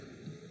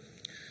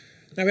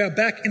Now we are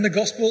back in the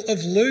Gospel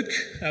of Luke.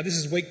 This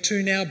is week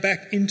 2 now,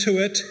 back into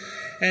it.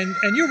 And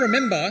you'll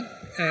remember,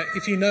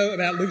 if you know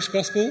about Luke's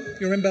Gospel,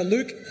 you'll remember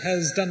Luke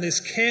has done this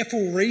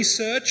careful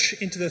research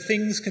into the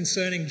things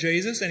concerning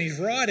Jesus, and he's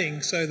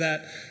writing so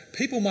that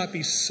people might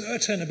be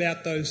certain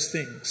about those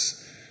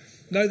things.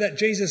 Know that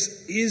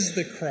Jesus is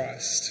the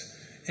Christ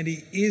and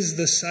he is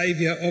the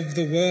Saviour of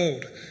the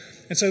world.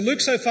 And so Luke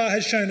so far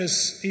has shown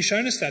us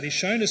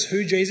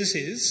who Jesus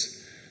is.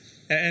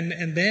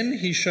 And then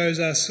he shows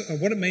us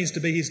what it means to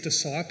be his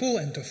disciple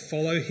and to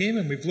follow him,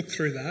 and we've looked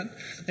through that.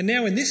 And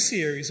now in this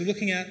series, we're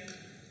looking at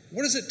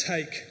what does it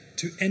take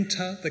to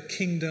enter the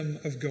kingdom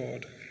of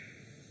God.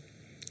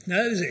 Now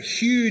that is a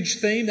huge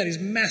theme, that is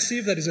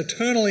massive, that is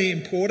eternally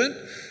important.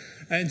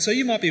 And so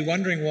you might be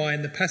wondering why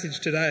in the passage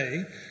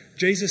today,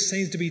 Jesus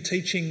seems to be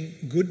teaching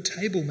good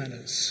table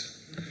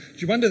manners. Do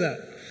you wonder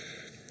that?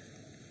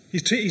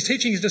 He's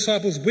teaching his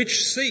disciples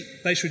which seat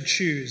they should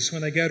choose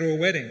when they go to a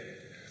wedding,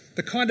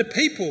 the kind of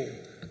people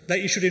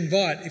that you should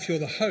invite if you're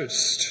the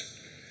host,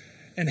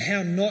 and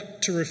how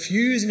not to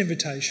refuse an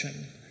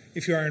invitation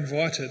if you are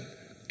invited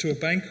to a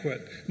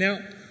banquet. Now,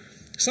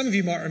 some of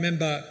you might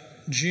remember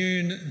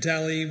June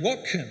Daly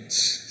Watkins.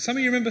 Some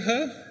of you remember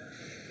her?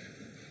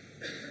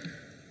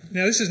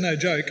 Now, this is no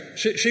joke.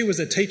 She was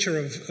a teacher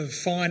of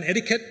fine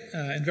etiquette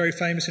and very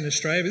famous in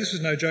Australia, but this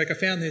was no joke. I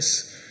found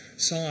this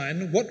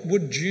sign, "What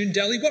would June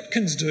Daly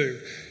Watkins do?"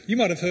 You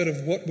might have heard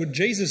of "What would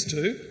Jesus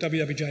do?"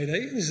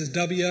 WWJD. This is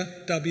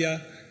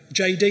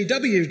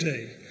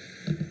WWJDWD.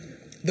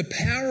 The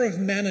power of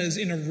manners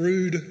in a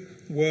rude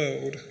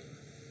world.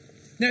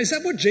 Now, is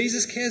that what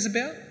Jesus cares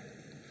about?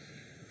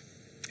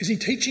 Is he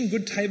teaching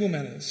good table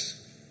manners?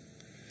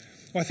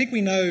 Well, I think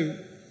we know,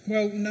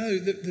 no,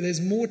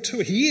 there's more to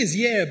it. He is,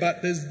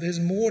 but there's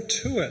more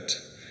to it.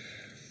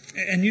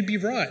 And you'd be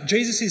right.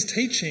 Jesus is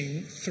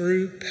teaching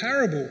through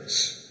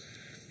parables.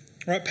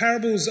 Right,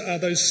 parables are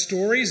those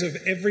stories of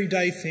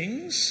everyday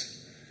things,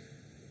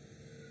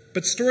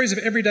 but stories of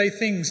everyday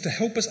things to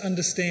help us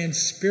understand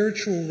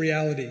spiritual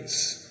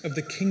realities of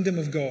the kingdom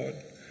of God.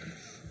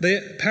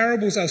 The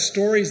parables are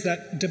stories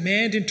that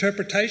demand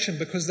interpretation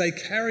because they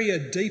carry a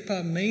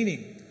deeper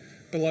meaning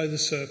below the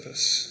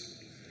surface.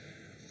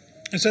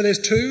 And so there's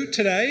 2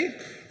 today,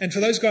 and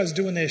for those guys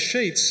doing their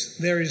sheets,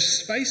 there is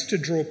space to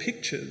draw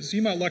pictures.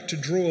 You might like to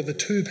draw the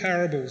 2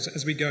 parables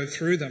as we go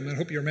through them. I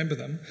hope you remember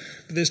them.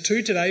 But there's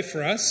 2 today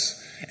for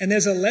us, and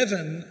there's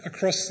 11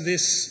 across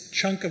this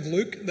chunk of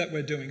Luke that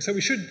we're doing. So we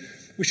should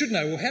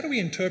know, well, how do we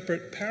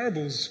interpret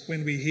parables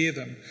when we hear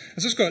them?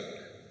 And so it's got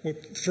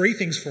 3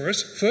 things for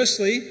us.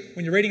 Firstly,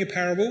 when you're reading a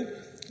parable,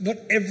 not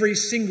every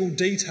single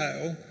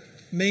detail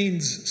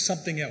means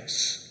something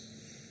else.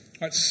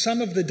 Right,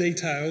 some of the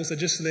details are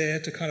just there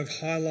to kind of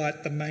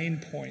highlight the main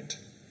point.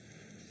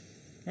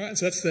 Right,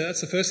 so that's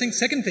the first thing.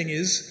 Second thing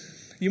is,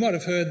 you might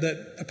have heard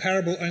that a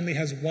parable only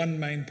has one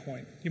main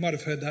point. You might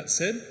have heard that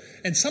said.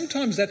 And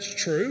sometimes that's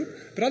true,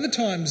 but other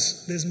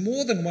times there's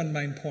more than one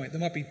main point.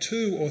 There might be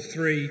 2 or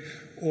 3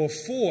 or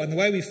 4. And the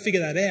way we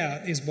figure that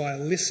out is by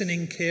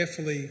listening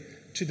carefully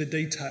to the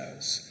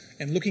details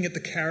and looking at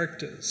the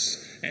characters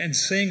and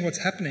seeing what's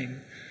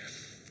happening.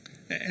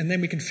 And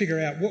then we can figure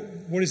out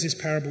what is this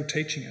parable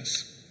teaching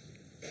us.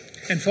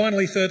 And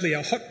finally, thirdly,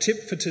 our hot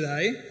tip for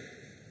today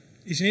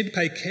is you need to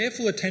pay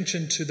careful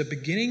attention to the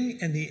beginning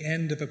and the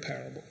end of a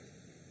parable.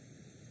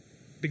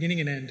 Beginning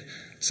and end.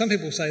 Some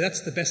people say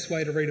that's the best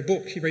way to read a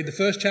book. You read the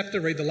first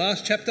chapter, read the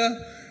last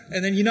chapter,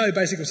 and then you know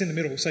basically what's in the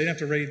middle, so you don't have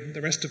to read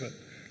the rest of it.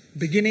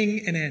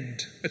 Beginning and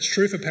end. It's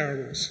true for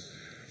parables.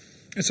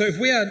 And so if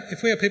we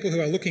are people who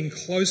are looking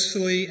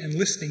closely and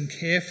listening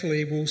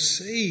carefully, we'll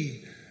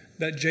see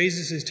that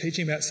Jesus is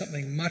teaching about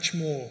something much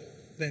more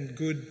than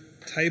good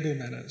table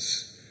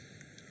manners.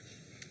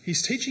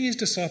 He's teaching his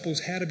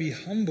disciples how to be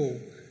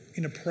humble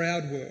in a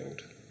proud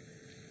world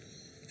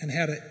and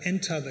how to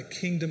enter the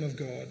kingdom of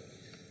God.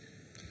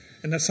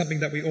 And that's something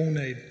that we all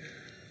need.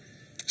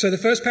 So the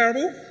first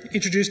parable,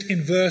 introduced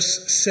in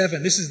verse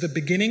 7. This is the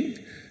beginning.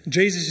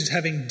 Jesus is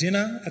having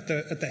dinner at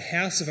the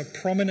house of a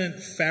prominent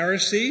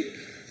Pharisee,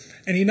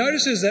 and he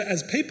notices that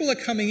as people are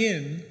coming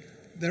in,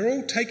 they're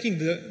all taking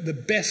the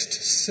best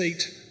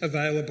seat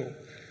available.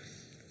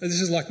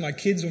 This is like my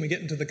kids when we get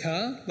into the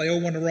car. They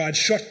all want to ride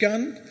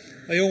shotgun.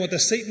 They all want the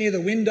seat near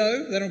the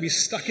window. They don't want to be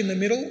stuck in the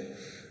middle.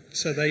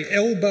 So they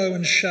elbow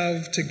and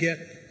shove to get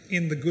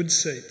in the good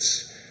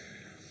seats.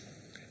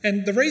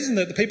 And the reason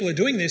that the people are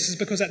doing this is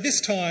because at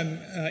this time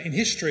in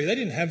history, they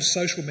didn't have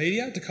social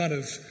media to kind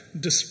of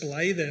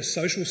display their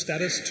social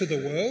status to the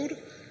world.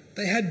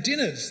 They had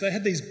dinners. They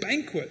had these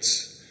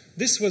banquets.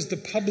 This was the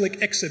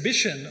public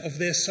exhibition of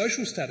their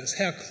social status,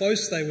 how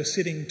close they were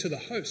sitting to the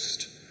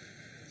host.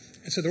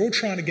 And so they're all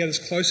trying to get as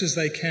close as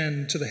they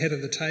can to the head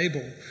of the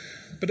table.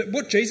 But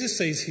what Jesus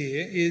sees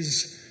here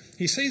is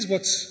he sees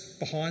what's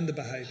behind the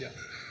behaviour.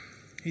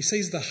 He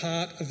sees the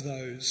heart of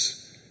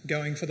those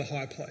going for the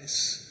high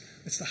place.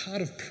 It's the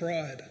heart of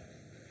pride.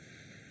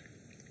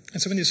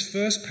 And so in this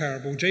first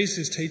parable, Jesus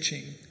is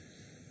teaching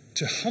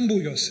to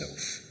humble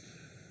yourself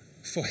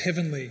for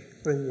heavenly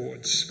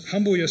rewards.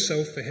 Humble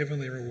yourself for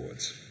heavenly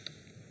rewards.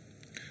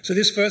 So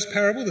this first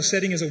parable, the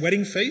setting is a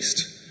wedding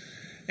feast.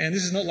 And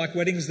this is not like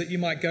weddings that you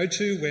might go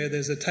to where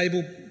there's a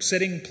table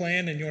setting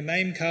plan and your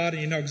name card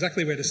and you know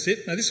exactly where to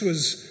sit. No, this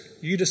was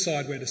you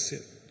decide where to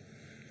sit.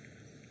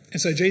 And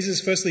so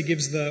Jesus firstly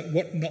gives the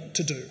what not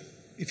to do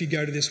if you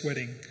go to this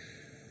wedding.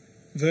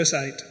 Verse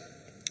 8,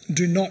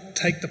 do not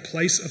take the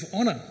place of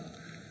honour,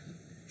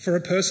 for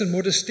a person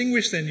more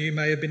distinguished than you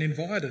may have been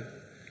invited.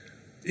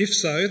 If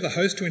so, the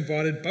host who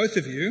invited both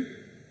of you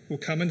will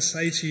come and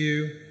say to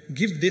you,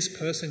 give this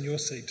person your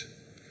seat.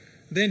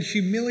 Then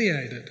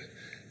humiliated,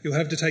 you'll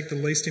have to take the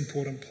least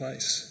important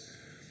place.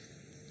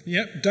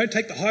 Yep, don't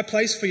take the high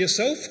place for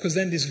yourself, because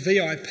then this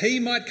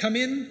VIP might come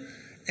in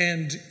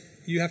and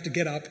you have to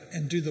get up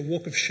and do the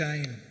walk of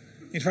shame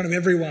in front of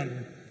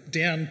everyone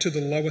down to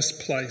the lowest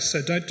place.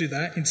 So don't do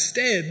that.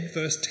 Instead,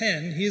 verse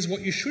 10, here's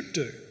what you should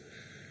do.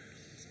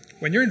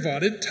 When you're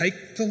invited,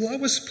 take the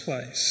lowest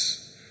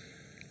place,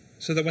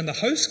 so that when the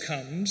host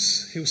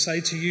comes, he'll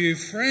say to you,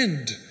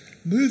 friend,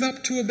 move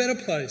up to a better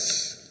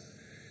place.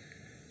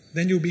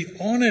 Then you'll be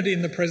honoured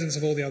in the presence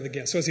of all the other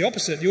guests. So it's the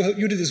opposite. You'll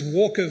do this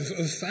walk of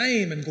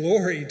fame and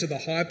glory to the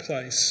high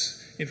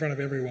place in front of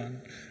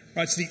everyone.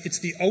 Right? It's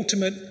the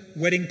ultimate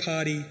wedding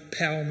party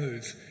power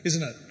move,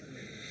 isn't it?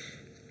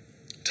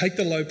 Take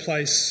the low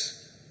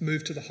place,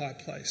 move to the high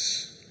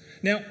place.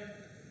 Now,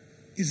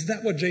 is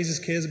that what Jesus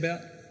cares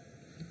about?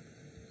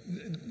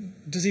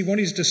 Does he want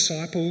his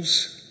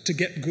disciples to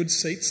get good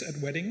seats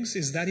at weddings?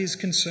 Is that his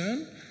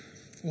concern?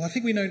 Well, I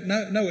think we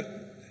know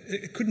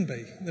it couldn't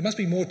be. There must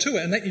be more to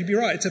it, and that you'd be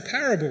right. It's a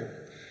parable.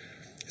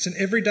 It's an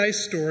everyday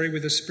story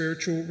with a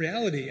spiritual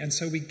reality, and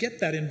so we get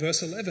that in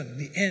verse 11,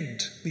 the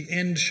end. The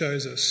end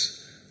shows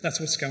us that's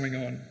what's going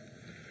on.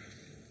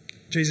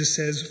 Jesus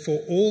says, for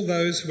all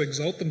those who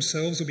exalt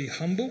themselves will be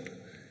humbled,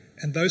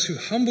 and those who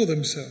humble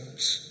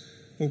themselves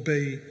will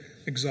be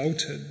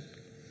exalted.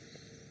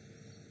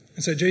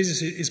 And so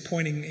Jesus is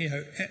pointing,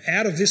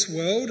 out of this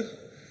world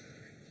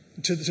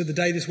to the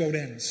day this world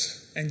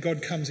ends, and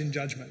God comes in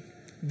judgment.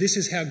 This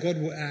is how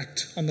God will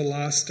act on the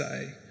last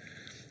day.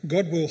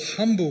 God will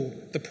humble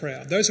the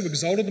proud. Those who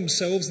exalted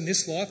themselves in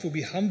this life will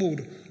be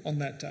humbled on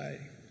that day.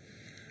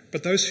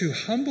 But those who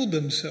humble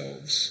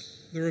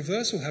themselves, the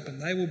reverse will happen.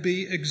 They will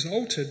be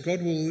exalted.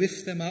 God will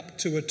lift them up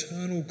to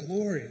eternal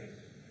glory.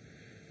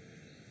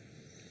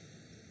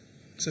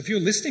 So if you're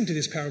listening to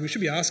this parable, we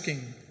should be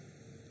asking,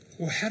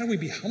 well, how do we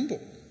be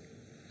humble?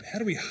 How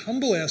do we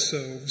humble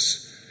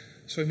ourselves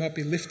so we might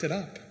be lifted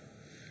up?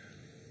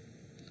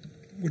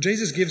 Well,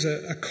 Jesus gives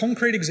a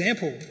concrete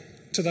example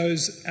to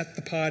those at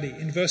the party.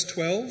 In verse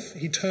 12,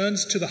 he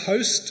turns to the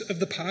host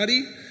of the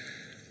party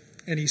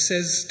and he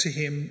says to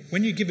him,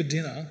 when you give a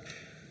dinner,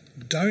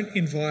 don't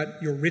invite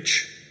your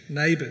rich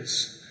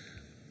neighbours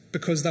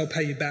because they'll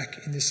pay you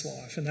back in this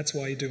life, and that's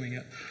why you're doing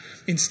it.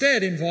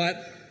 Instead, invite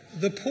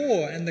the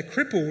poor and the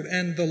crippled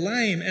and the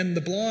lame and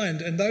the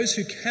blind and those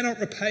who cannot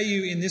repay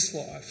you in this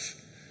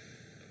life.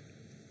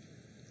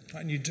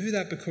 And you do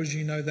that because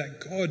you know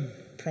that God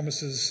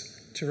promises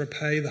to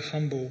repay the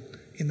humble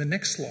in the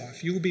next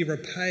life. You will be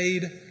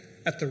repaid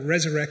at the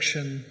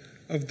resurrection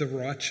of the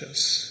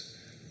righteous.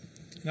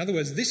 In other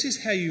words, this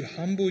is how you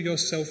humble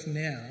yourself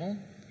now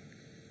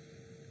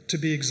to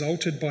be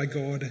exalted by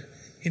God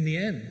in the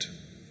end.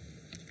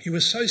 You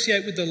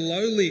associate with the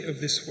lowly of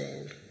this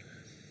world,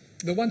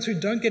 the ones who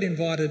don't get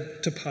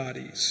invited to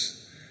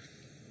parties,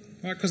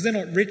 right? Because they're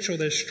not rich or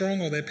they're strong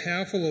or they're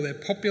powerful or they're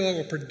popular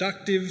or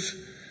productive.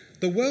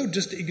 The world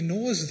just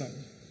ignores them,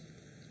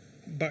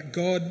 but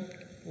God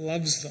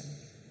loves them,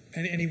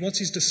 and he wants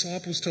his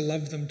disciples to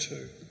love them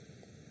too.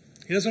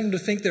 He doesn't want them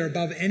to think they're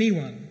above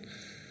anyone,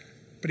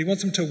 but he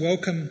wants them to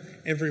welcome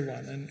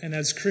everyone. And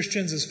as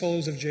Christians, as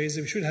followers of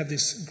Jesus, we should have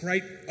this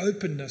great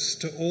openness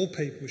to all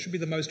people. We should be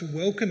the most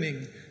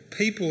welcoming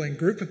people and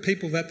group of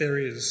people that there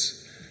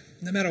is,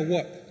 no matter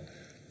what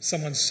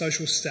someone's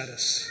social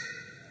status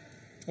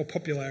or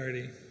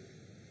popularity.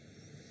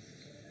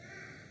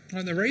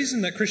 And the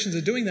reason that Christians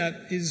are doing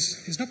that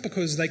is not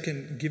because they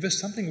can give us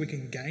something, we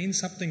can gain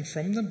something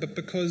from them, but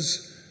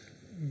because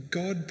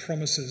God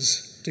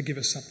promises to give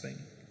us something.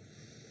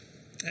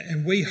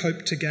 And we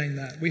hope to gain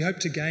that. We hope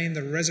to gain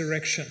the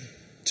resurrection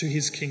to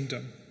his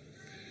kingdom.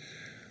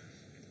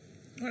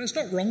 And it's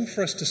not wrong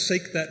for us to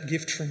seek that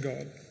gift from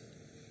God.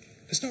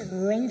 It's not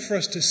wrong for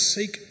us to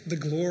seek the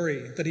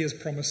glory that he has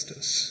promised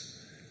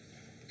us.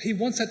 He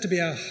wants that to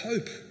be our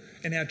hope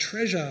and our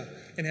treasure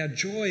and our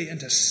joy, and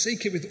to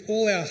seek it with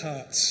all our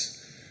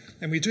hearts.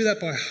 And we do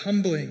that by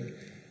humbling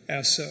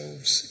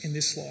ourselves in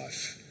this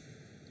life,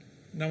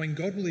 knowing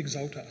God will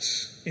exalt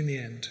us in the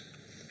end.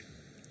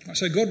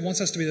 So God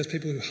wants us to be those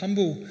people who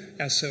humble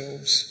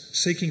ourselves,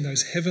 seeking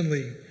those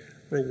heavenly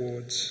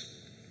rewards.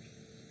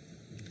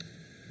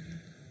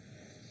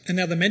 And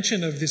now the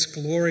mention of this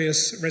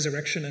glorious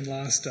resurrection and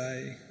last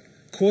day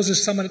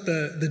causes someone at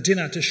the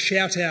dinner to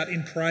shout out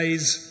in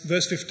praise.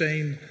 Verse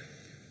 15,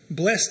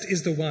 blessed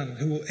is the one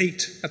who will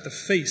eat at the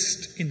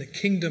feast in the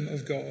kingdom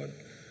of God.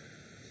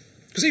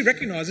 Because he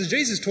recognises,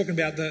 Jesus is talking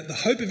about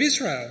the hope of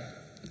Israel.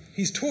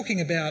 He's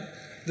talking about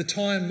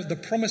the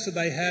promise that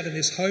they had and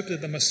this hope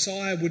that the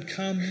Messiah would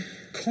come,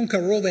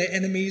 conquer all their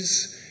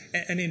enemies,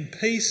 and in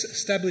peace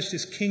establish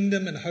this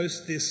kingdom and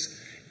host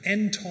this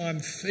end-time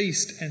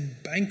feast and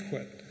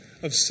banquet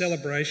of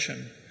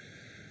celebration.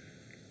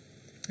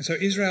 And so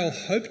Israel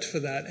hoped for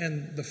that,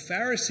 and the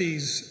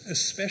Pharisees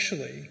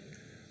especially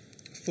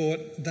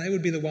thought they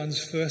would be the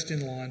ones first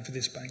in line for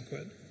this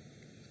banquet.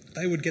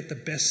 They would get the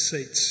best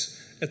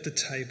seats at the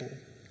table.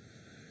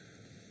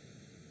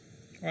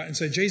 All right, and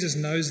so Jesus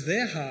knows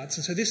their hearts,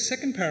 and so this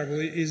second parable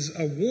is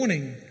a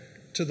warning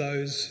to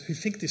those who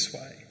think this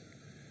way.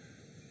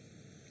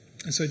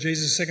 And so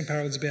Jesus' second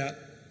parable is about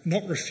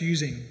not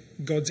refusing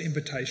God's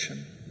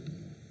invitation.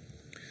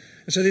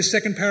 And so this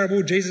second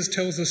parable, Jesus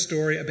tells a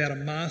story about a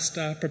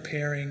master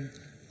preparing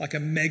like a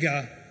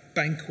mega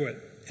banquet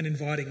and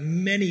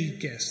inviting many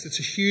guests. It's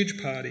a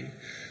huge party.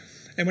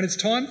 And when it's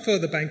time for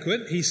the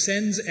banquet, he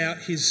sends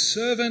out his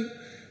servant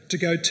to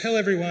go tell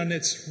everyone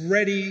it's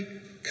ready,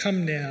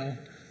 come now.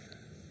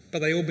 But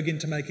they all begin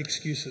to make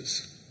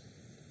excuses.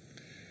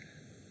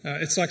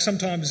 It's like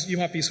sometimes you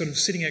might be sort of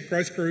sitting at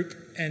growth group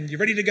and you're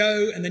ready to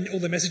go, and then all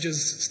the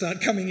messages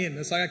start coming in.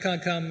 It's like, I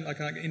can't come,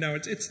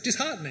 it's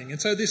disheartening. And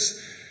so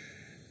this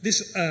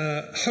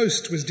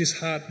host was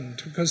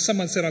disheartened because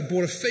someone said, I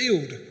bought a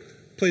field,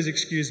 please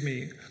excuse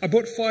me. I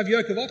bought 5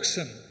 yoke of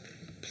oxen,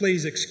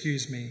 please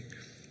excuse me.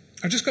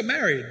 I just got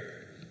married,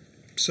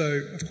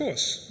 so of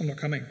course I'm not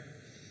coming.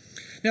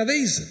 Now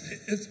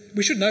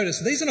we should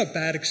notice, these are not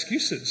bad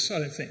excuses, I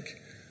don't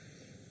think.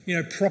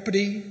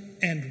 Property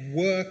and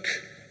work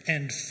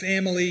and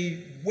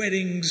family,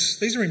 weddings,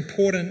 these are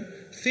important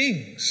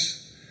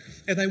things.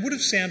 And they would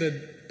have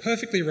sounded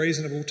perfectly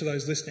reasonable to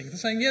those listening. They're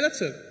saying, yeah,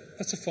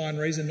 that's a fine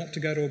reason not to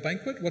go to a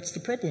banquet. What's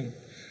the problem?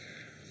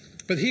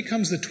 But here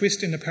comes the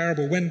twist in the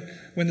parable.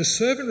 When the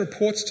servant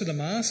reports to the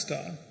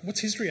master,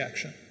 what's his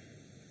reaction?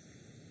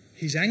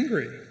 He's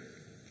angry.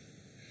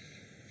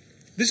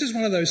 This is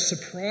one of those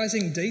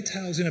surprising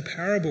details in a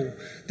parable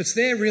that's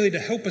there really to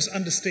help us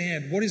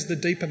understand what is the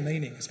deeper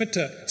meaning. It's meant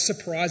to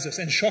surprise us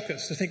and shock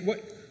us to think,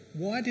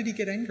 why did he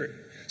get angry?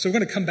 So we're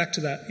going to come back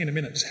to that in a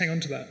minute. Just hang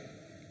on to that.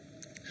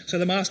 So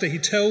the master, he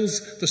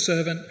tells the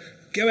servant,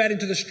 go out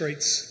into the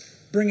streets,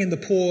 bring in the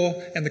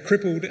poor and the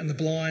crippled and the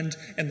blind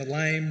and the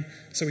lame.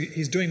 So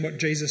he's doing what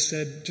Jesus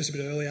said just a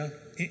bit earlier.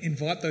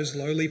 Invite those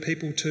lowly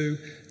people to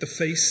the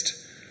feast.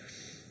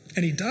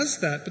 And he does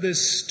that, but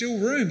there's still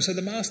room. So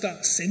the master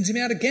sends him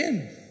out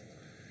again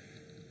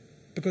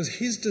because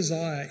his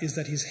desire is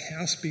that his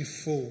house be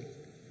full,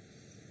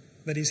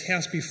 that his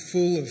house be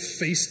full of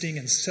feasting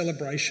and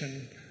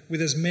celebration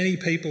with as many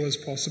people as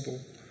possible.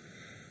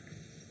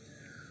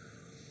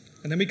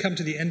 And then we come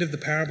to the end of the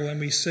parable and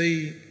we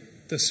see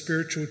the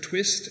spiritual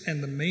twist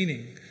and the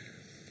meaning,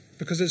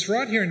 because it's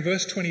right here in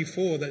verse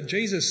 24 that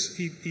Jesus,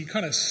 he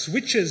kind of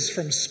switches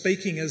from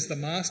speaking as the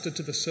master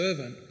to the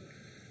servant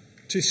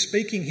to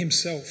speaking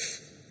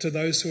himself to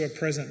those who are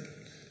present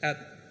at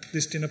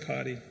this dinner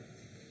party.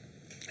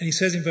 And he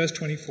says in verse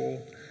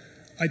 24,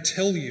 I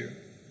tell you,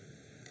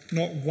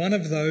 not one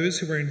of those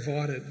who are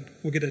invited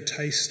will get a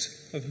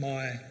taste of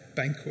my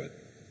banquet.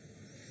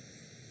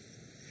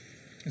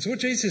 And so what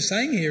Jesus is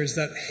saying here is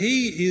that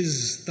he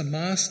is the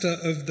master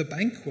of the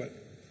banquet.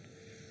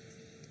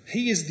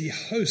 He is the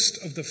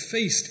host of the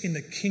feast in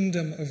the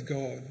kingdom of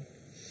God.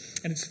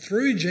 And it's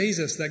through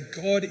Jesus that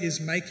God is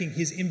making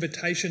his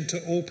invitation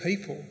to all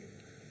people.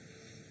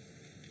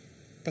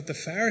 But the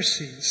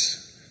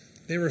Pharisees,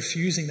 they're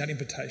refusing that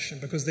invitation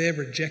because they're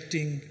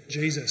rejecting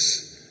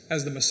Jesus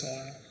as the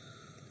Messiah.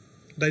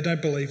 They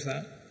don't believe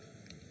that.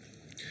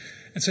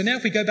 And so now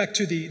if we go back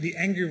to the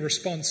angry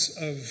response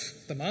of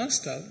the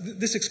master,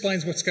 this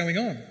explains what's going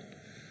on.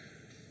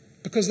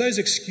 Because those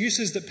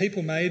excuses that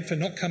people made for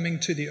not coming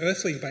to the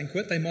earthly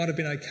banquet, they might have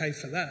been okay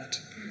for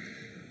that.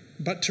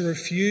 But to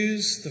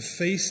refuse the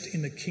feast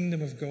in the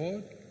kingdom of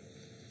God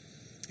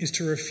is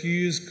to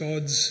refuse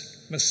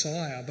God's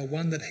Messiah, the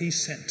one that he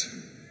sent.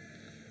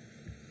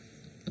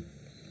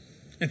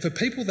 And for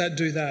people that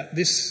do that,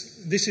 this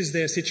is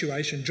their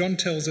situation. John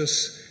tells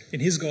us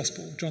in his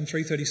gospel, John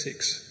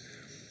 3:36,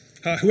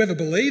 whoever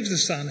believes the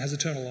Son has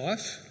eternal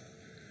life,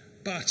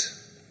 but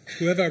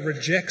whoever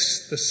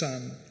rejects the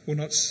Son will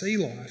not see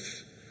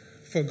life,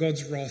 for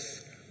God's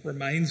wrath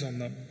remains on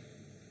them.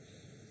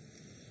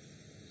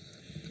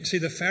 You see,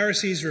 the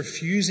Pharisees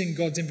refusing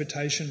God's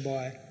invitation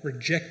by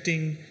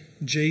rejecting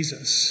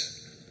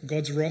Jesus,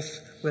 God's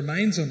wrath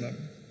remains on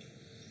them.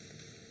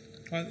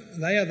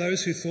 They are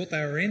those who thought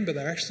they were in, but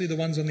they're actually the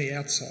ones on the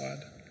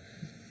outside.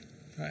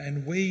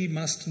 And we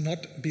must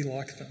not be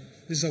like them.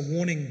 This is a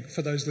warning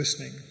for those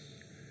listening.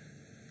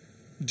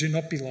 Do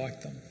not be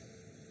like them.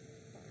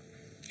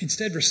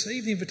 Instead,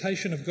 receive the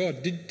invitation of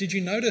God. Did you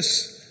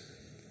notice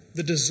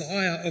the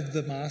desire of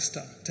the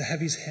master to have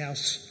his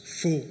house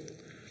full?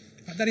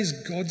 That is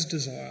God's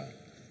desire.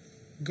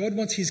 God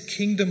wants his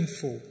kingdom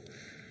full.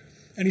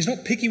 And he's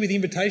not picky with the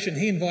invitation.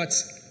 He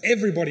invites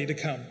everybody to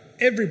come.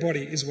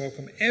 Everybody is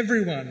welcome.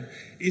 Everyone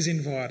is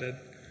invited.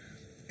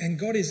 And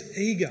God is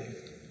eager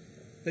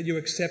that you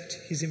accept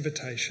his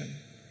invitation.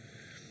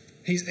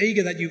 He's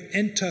eager that you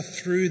enter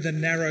through the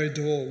narrow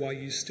door while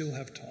you still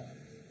have time.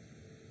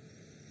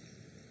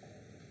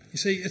 You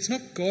see, it's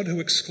not God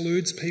who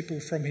excludes people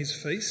from his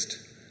feast.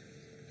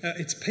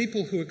 It's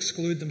people who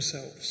exclude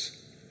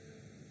themselves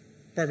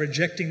by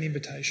rejecting the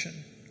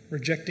invitation,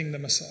 rejecting the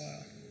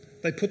Messiah.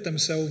 They put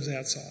themselves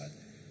outside.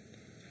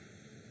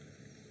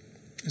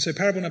 And so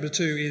parable number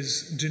 2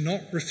 is, do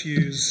not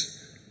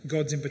refuse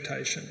God's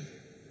invitation.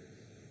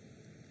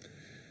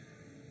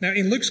 Now,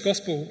 in Luke's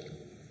Gospel,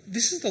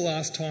 this is the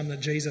last time that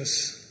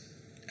Jesus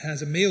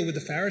has a meal with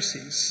the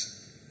Pharisees.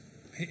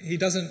 He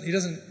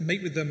doesn't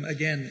meet with them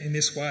again in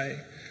this way.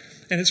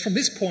 And it's from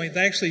this point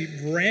they actually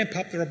ramp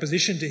up their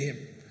opposition to him,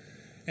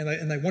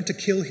 and they want to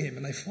kill him,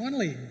 and they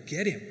finally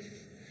get him.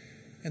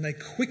 And they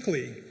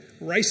quickly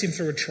race him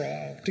through a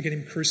trial to get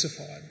him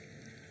crucified.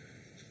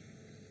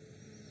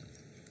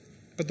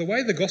 But the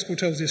way the gospel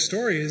tells this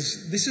story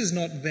is, this is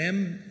not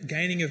them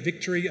gaining a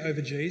victory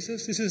over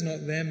Jesus. This is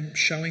not them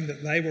showing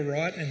that they were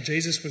right and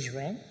Jesus was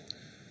wrong.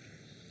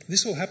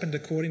 This all happened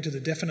according to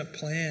the definite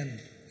plan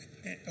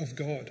of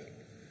God.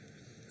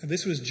 And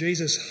this was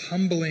Jesus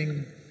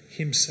humbling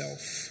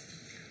himself.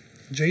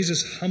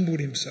 Jesus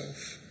humbled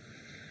himself.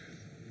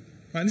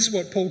 And this is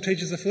what Paul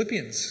teaches the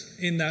Philippians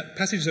in that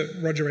passage that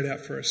Roger read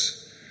out for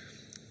us,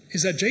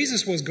 is that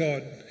Jesus was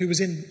God who was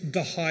in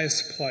the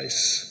highest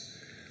place,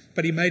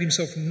 but he made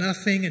himself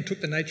nothing and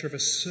took the nature of a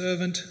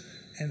servant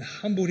and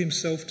humbled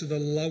himself to the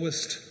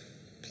lowest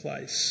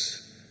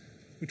place,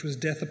 which was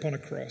death upon a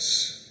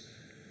cross.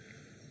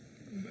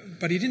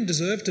 But he didn't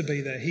deserve to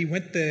be there. He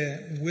went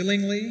there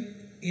willingly,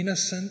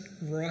 innocent,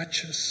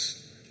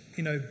 righteous,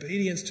 in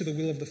obedience to the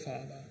will of the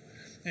Father.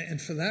 And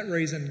for that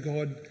reason,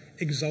 God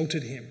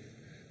exalted him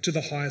to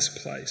the highest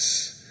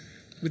place,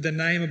 with the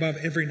name above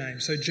every name.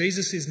 So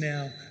Jesus is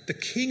now the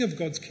King of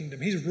God's kingdom.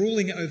 He's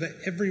ruling over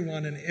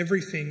everyone and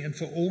everything and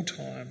for all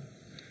time.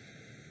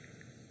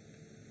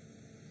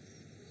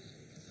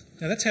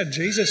 Now that's how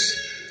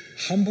Jesus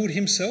humbled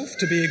himself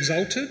to be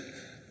exalted.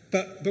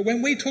 But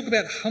when we talk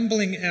about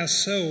humbling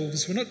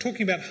ourselves, we're not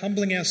talking about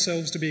humbling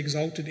ourselves to be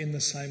exalted in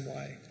the same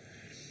way.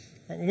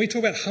 When we talk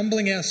about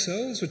humbling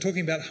ourselves, we're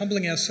talking about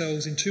humbling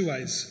ourselves in two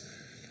ways.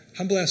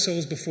 Humble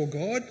ourselves before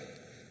God,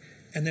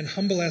 and then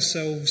humble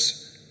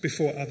ourselves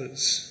before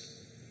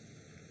others.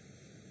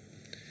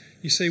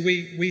 You see,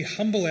 we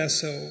humble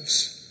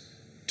ourselves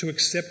to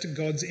accept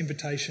God's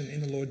invitation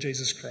in the Lord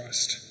Jesus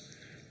Christ.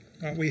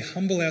 We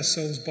humble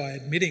ourselves by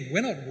admitting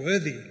we're not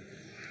worthy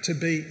to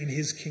be in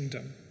his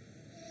kingdom.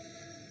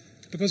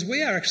 Because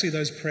we are actually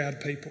those proud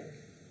people.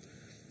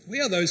 We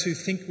are those who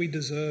think we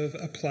deserve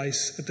a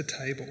place at the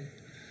table.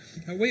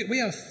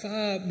 We are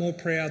far more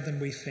proud than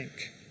we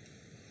think.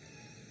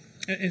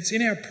 It's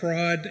in our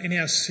pride, in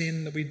our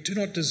sin, that we do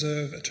not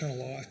deserve eternal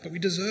life, but we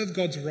deserve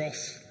God's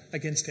wrath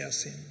against our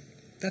sin.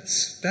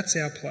 That's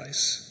our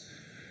place.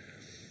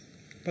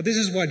 But this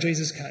is why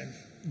Jesus came.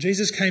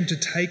 Jesus came to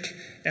take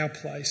our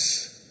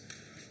place,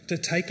 to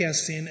take our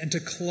sin and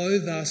to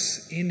clothe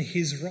us in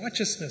his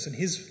righteousness and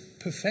his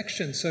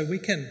perfection so we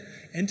can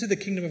enter the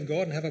kingdom of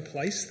God and have a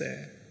place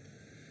there.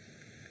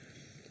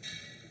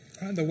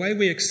 The way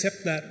we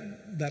accept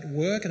that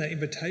work and that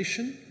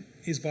invitation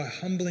is by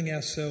humbling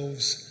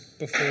ourselves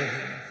before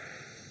him.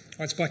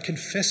 It's by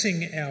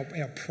confessing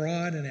our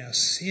pride and our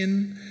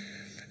sin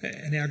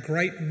and our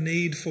great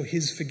need for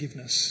his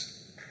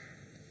forgiveness.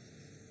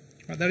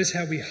 That is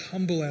how we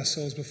humble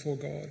ourselves before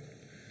God.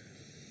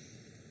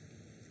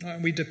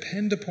 We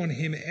depend upon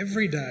him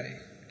every day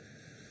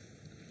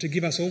to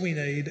give us all we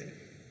need,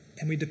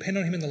 and we depend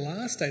on him in the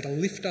last day to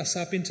lift us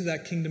up into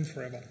that kingdom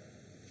forever.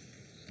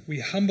 We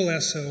humble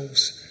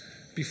ourselves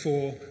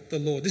before the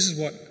Lord. This is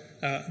what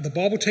the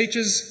Bible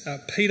teaches.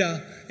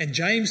 Peter and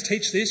James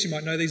teach this. You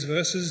might know these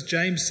verses.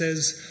 James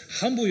says,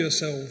 humble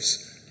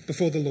yourselves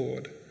before the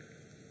Lord,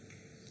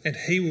 and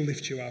he will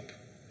lift you up.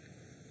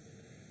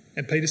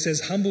 And Peter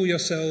says, humble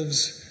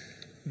yourselves,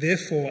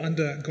 therefore,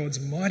 under God's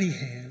mighty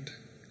hand,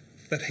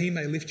 that he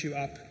may lift you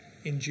up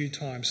in due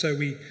time. So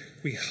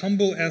we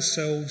humble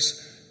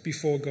ourselves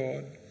before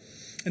God.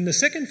 And the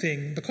second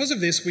thing, because of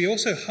this, we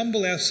also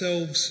humble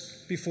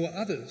ourselves before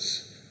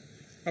others.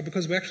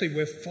 Because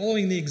we're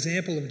following the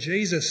example of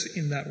Jesus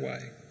in that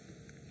way.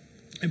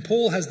 And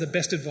Paul has the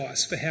best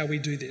advice for how we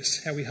do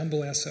this, how we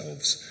humble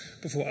ourselves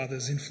before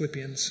others in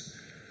Philippians.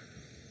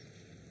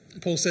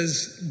 Paul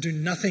says, do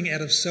nothing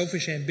out of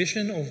selfish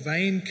ambition or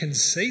vain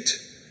conceit.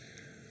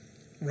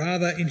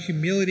 Rather, in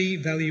humility,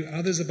 value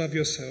others above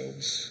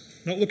yourselves,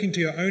 not looking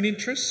to your own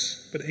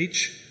interests, but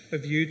each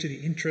of you to the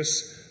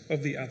interests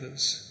of the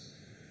others.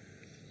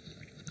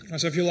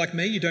 So if you're like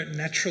me, you don't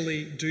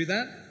naturally do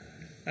that.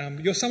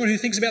 You're someone who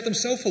thinks about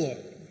themselves a lot,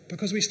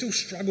 because we still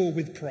struggle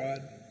with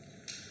pride.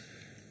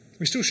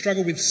 We still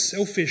struggle with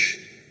selfish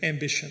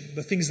ambition,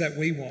 the things that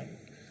we want.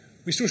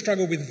 We still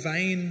struggle with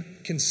vain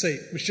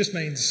conceit, which just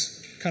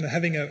means kind of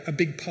having a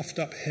big puffed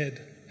up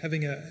head,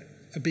 having a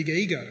big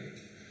ego.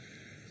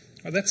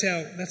 That's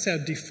our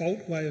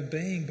default way of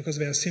being because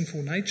of our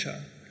sinful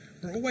nature.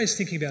 We're always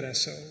thinking about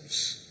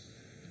ourselves.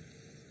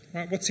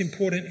 Right? What's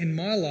important in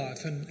my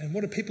life, and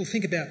what do people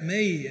think about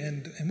me,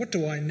 and what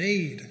do I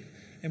need,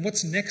 and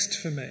what's next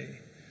for me?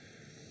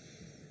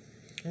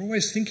 We're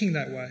always thinking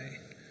that way.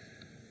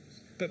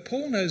 But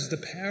Paul knows the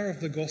power of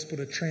the gospel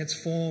to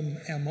transform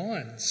our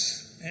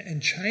minds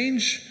and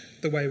change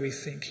the way we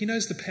think. He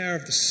knows the power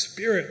of the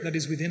Spirit that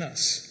is within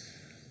us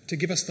to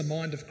give us the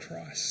mind of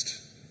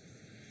Christ.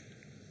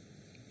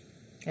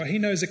 Right? He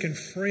knows it can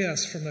free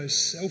us from those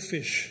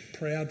selfish,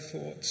 proud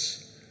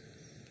thoughts.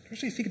 To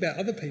actually think about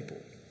other people.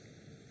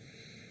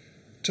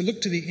 To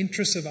look to the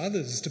interests of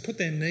others, to put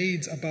their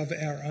needs above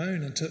our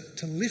own, and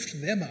to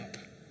lift them up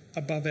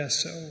above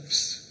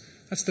ourselves.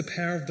 That's the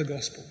power of the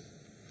gospel.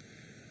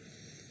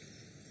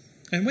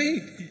 And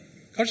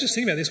I was just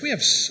thinking about this, we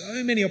have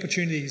so many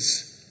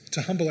opportunities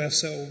to humble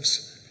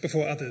ourselves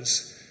before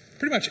others.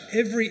 Pretty much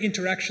every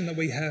interaction that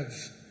we have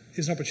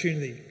is an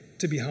opportunity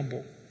to be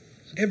humble.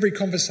 Every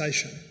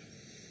conversation,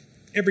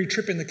 every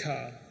trip in the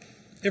car,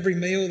 every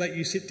meal that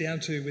you sit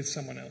down to with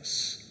someone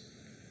else.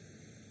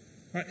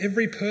 Right?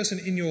 Every person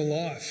in your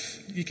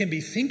life, you can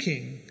be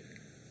thinking,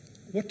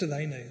 what do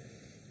they need?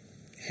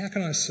 How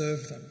can I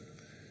serve them?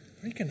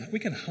 We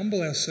can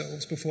humble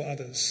ourselves before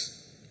others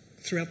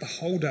throughout the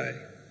whole day.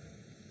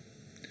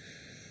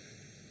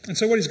 And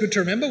so what is good to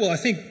remember? Well, I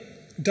think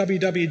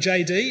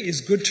WWJD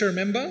is good to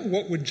remember.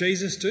 What would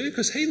Jesus do?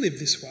 Because he lived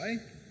this way.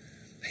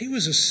 He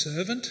was a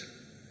servant.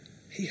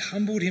 He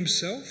humbled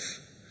himself.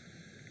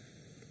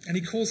 And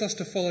he calls us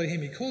to follow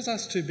him. He calls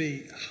us to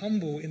be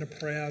humble in a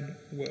proud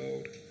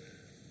world.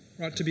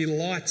 Right? To be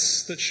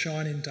lights that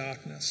shine in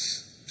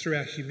darkness through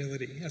our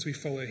humility as we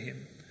follow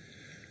him.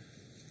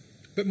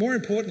 But more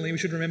importantly, we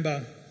should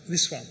remember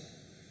this one.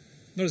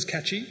 Not as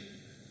catchy.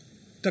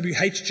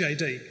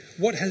 WHJD.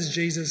 What has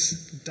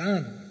Jesus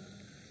done?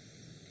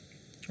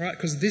 Right?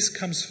 Because this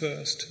comes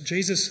first.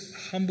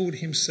 Jesus humbled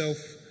himself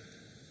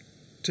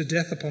to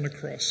death upon a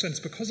cross. And it's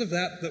because of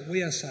that that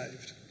we are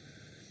saved.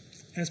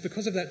 And it's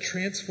because of that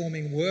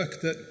transforming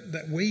work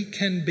that we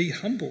can be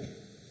humble.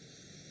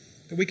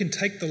 That we can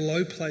take the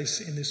low place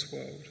in this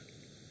world.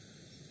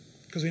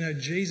 Because we know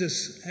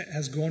Jesus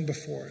has gone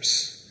before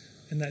us.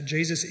 And that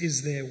Jesus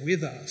is there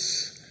with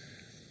us.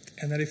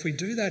 And that if we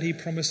do that, he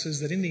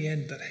promises that in the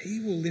end, that he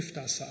will lift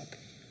us up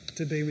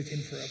to be with him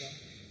forever.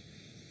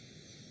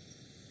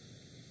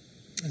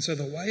 And so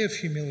the way of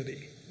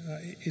humility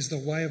is the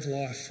way of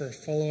life for a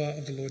follower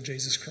of the Lord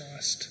Jesus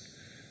Christ.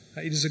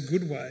 It is a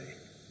good way,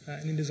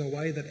 and it is a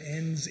way that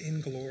ends in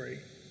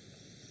glory.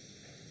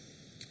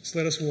 So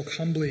let us walk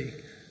humbly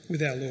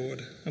with our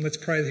Lord, and let's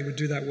pray that he would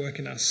do that work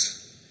in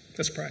us.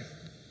 Let's pray.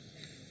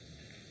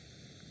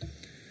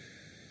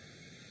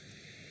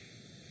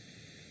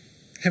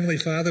 Heavenly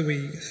Father,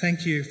 we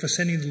thank you for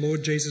sending the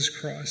Lord Jesus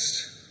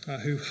Christ,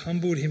 who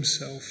humbled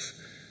himself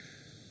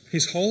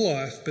his whole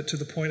life, but to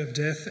the point of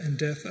death and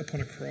death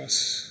upon a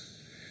cross.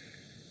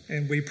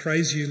 And we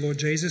praise you, Lord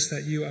Jesus,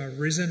 that you are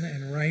risen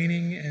and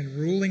reigning and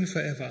ruling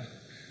forever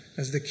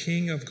as the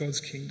King of God's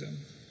kingdom.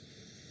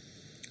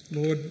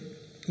 Lord,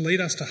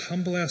 lead us to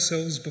humble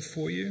ourselves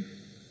before you,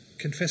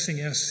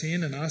 confessing our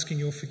sin and asking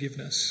your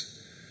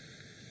forgiveness.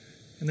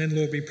 And then,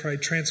 Lord, we pray,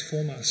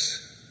 transform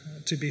us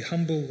to be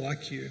humble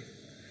like you,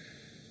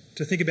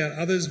 to think about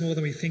others more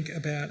than we think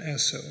about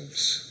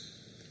ourselves.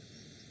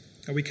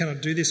 We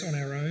cannot do this on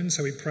our own,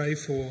 so we pray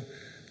for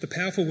the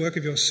powerful work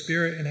of your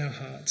Spirit in our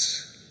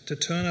hearts to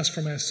turn us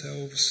from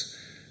ourselves,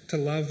 to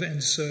love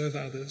and serve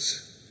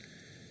others.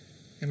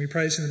 And we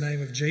pray this in the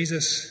name of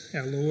Jesus,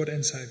 our Lord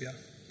and Saviour.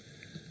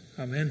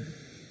 Amen.